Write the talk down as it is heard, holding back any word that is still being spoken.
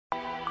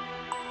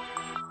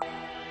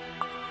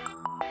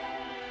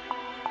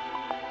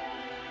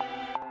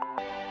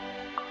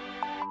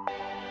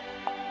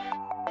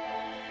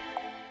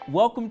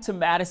Welcome to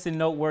Madison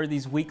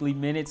Noteworthy's Weekly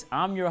Minutes.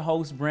 I'm your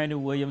host,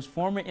 Brandon Williams,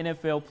 former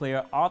NFL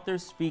player, author,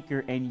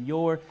 speaker, and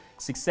your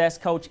success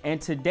coach. And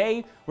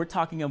today we're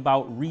talking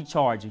about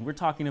recharging. We're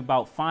talking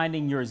about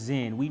finding your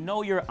zen. We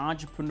know you're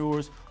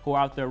entrepreneurs who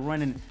are out there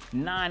running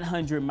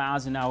 900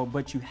 miles an hour,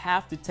 but you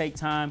have to take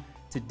time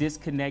to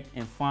disconnect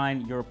and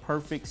find your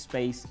perfect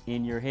space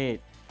in your head.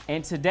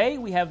 And today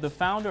we have the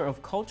founder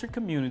of Culture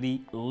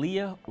Community,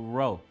 Leah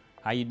Roe.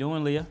 How you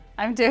doing, Leah?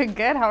 I'm doing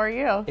good. How are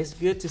you? It's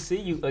good to see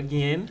you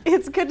again.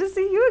 It's good to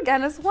see you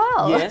again as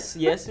well.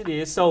 Yes, it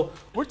is. So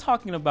we're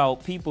talking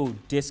about people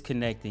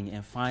disconnecting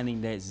and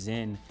finding that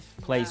zen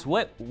place.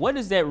 Yeah. What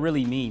does that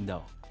really mean,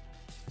 though?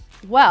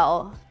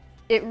 Well,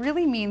 it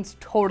really means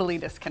totally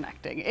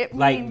disconnecting. It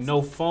Like means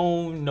no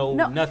phone, no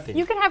nothing.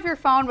 You can have your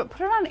phone, but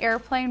put it on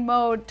airplane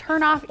mode,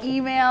 turn off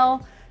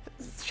email,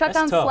 shut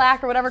down tough.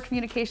 Slack or whatever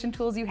communication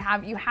tools you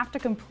have. You have to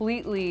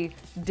completely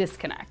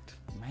disconnect.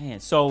 Man,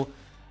 so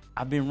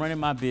I've been running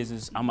my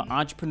business. I'm an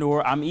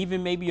entrepreneur. I'm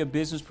even maybe a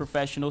business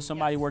professional,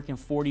 somebody working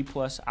 40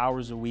 plus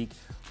hours a week.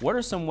 What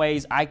are some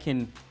ways I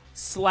can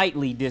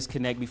slightly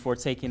disconnect before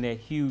taking that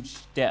huge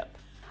step?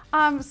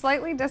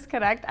 Slightly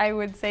disconnect, I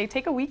would say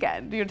take a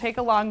weekend. Take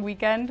a long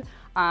weekend,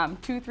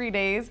 2-3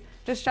 days,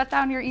 just shut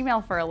down your email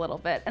for a little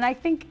bit. And I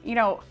think,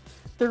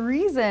 the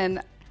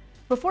reason,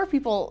 before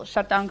people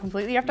shut down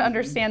completely, you have to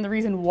understand the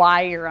reason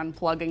why you're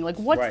unplugging. Like,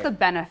 what's the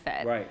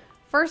benefit? Right.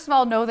 First of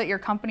all, know that your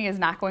company is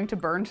not going to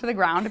burn to the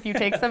ground if you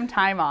take some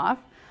time off.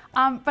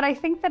 But I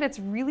think that it's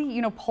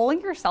really,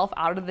 pulling yourself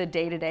out of the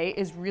day-to-day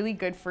is really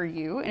good for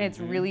you, and it's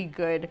really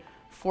good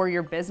for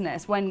your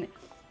business. When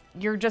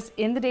you're just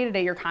in the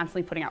day-to-day, you're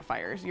constantly putting out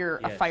fires. You're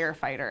a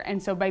firefighter.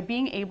 And so by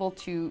being able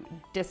to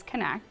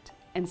disconnect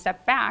and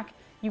step back,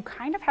 you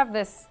kind of have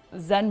this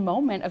zen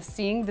moment of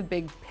seeing the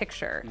big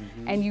picture.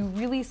 And you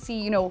really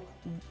see,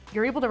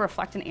 you're able to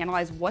reflect and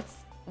analyze what's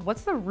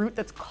the root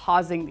that's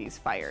causing these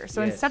fires.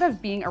 So instead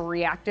of being a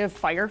reactive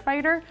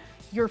firefighter,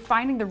 you're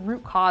finding the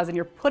root cause and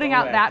you're putting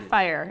out that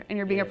fire and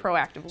you're being a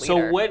proactive leader.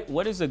 So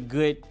what is a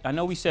good, I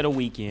know we said a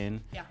weekend,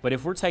 but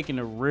if we're taking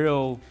a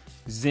real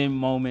zen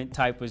moment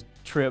type of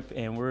trip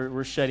and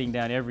we're shutting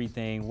down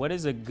everything, what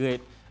is a good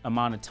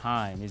amount of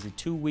time? Is it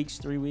 2 weeks,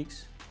 3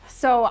 weeks?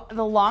 So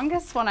the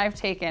longest one I've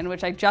taken,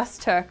 which I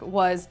just took,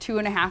 was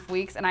 2.5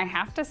 weeks. And I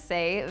have to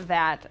say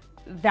that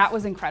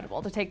was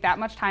incredible to take that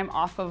much time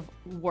off of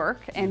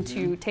work and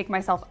to take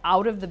myself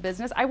out of the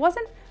business. I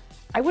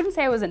wouldn't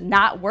say I wasn't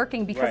not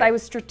working because I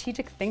was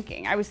strategic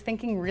thinking. I was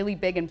thinking really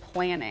big and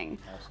planning.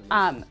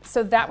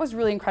 So that was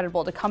really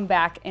incredible to come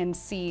back and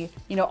see,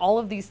 all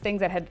of these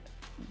things that had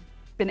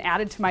been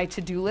added to my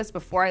to-do list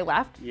before I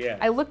left.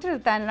 I looked at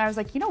it then and I was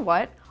like, you know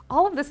what?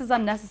 All of this is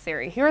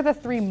unnecessary. Here are the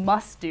 3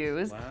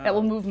 must-dos that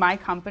will move my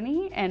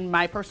company and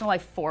my personal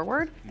life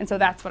forward. And so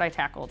that's what I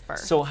tackled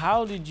first. So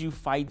how did you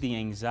fight the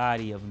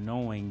anxiety of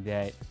knowing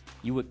that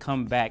you would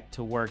come back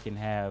to work and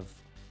have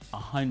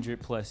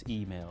 100 plus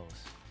emails?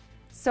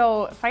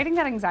 So fighting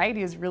that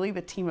anxiety is really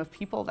the team of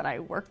people that I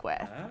work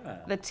with.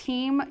 The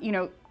team,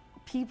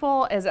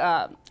 people as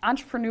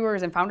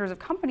entrepreneurs and founders of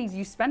companies,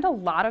 you spend a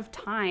lot of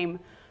time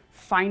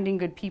finding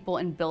good people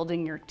and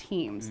building your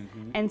teams.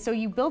 And so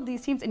you build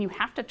these teams and you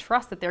have to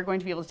trust that they're going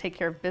to be able to take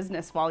care of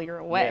business while you're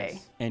away.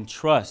 Yes. And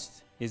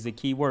trust is the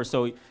key word.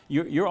 So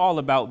you're all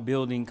about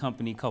building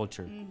company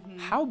culture.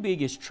 How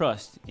big is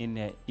trust in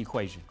that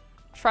equation?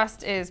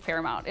 Trust is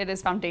paramount. It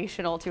is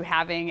foundational to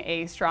having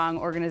a strong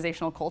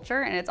organizational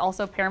culture, and it's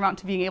also paramount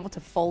to being able to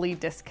fully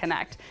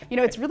disconnect.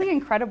 It's really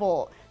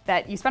incredible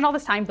that you spend all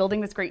this time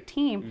building this great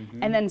team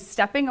and then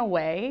stepping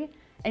away.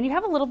 And you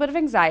have a little bit of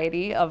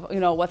anxiety of,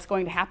 what's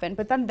going to happen,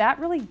 but then that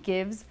really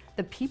gives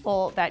the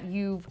people that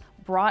you've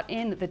brought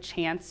in the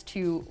chance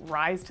to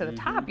rise to the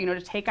top,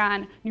 to take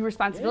on new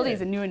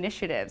responsibilities and new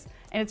initiatives.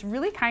 And it's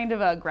really kind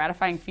of a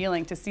gratifying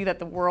feeling to see that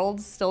the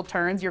world still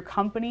turns, your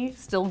company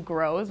still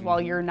grows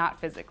while you're not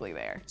physically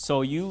there.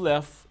 So you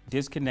left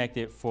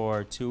disconnected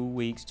for 2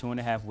 weeks,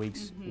 2.5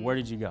 weeks. Where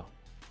did you go?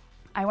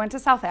 I went to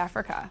South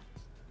Africa.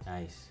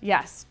 Nice.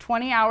 Yes,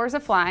 20 hours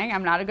of flying.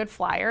 I'm not a good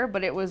flyer,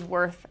 but it was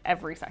worth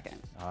every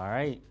second. All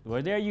right.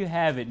 Well, there you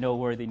have it,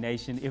 Noteworthy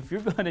Nation. If you're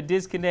going to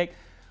disconnect,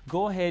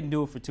 go ahead and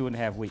do it for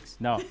 2.5 weeks.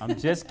 No, I'm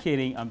just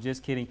kidding. I'm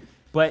just kidding.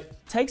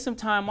 But take some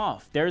time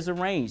off. There's a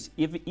range.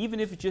 Even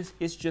if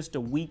it's just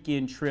a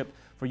weekend trip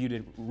for you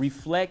to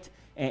reflect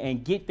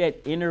and get that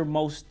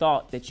innermost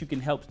thought that you can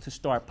help to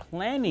start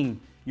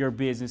planning your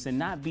business and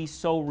not be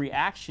so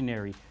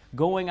reactionary.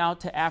 Going out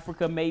to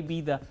Africa may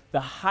be the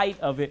height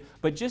of it,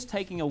 but just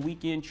taking a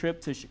weekend trip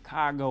to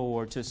Chicago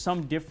or to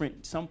some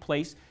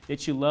place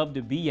that you love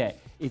to be at,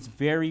 it's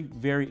very,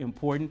 very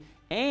important.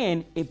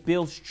 And it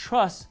builds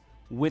trust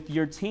with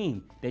your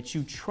team, that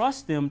you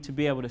trust them to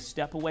be able to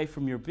step away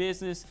from your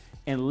business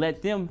and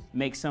let them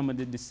make some of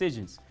the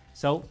decisions.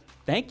 So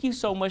thank you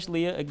so much,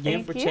 Leah,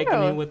 again for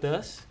checking in with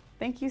us.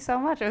 Thank you so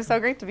much. It was so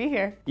great to be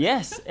here.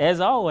 Yes, as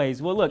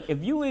always. Well, look,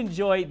 if you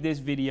enjoyed this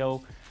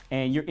video,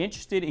 and you're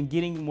interested in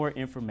getting more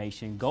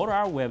information, go to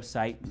our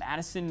website,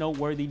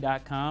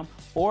 madisonnoteworthy.com,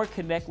 or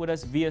connect with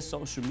us via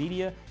social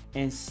media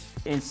and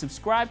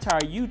subscribe to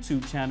our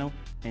YouTube channel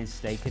and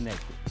stay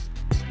connected.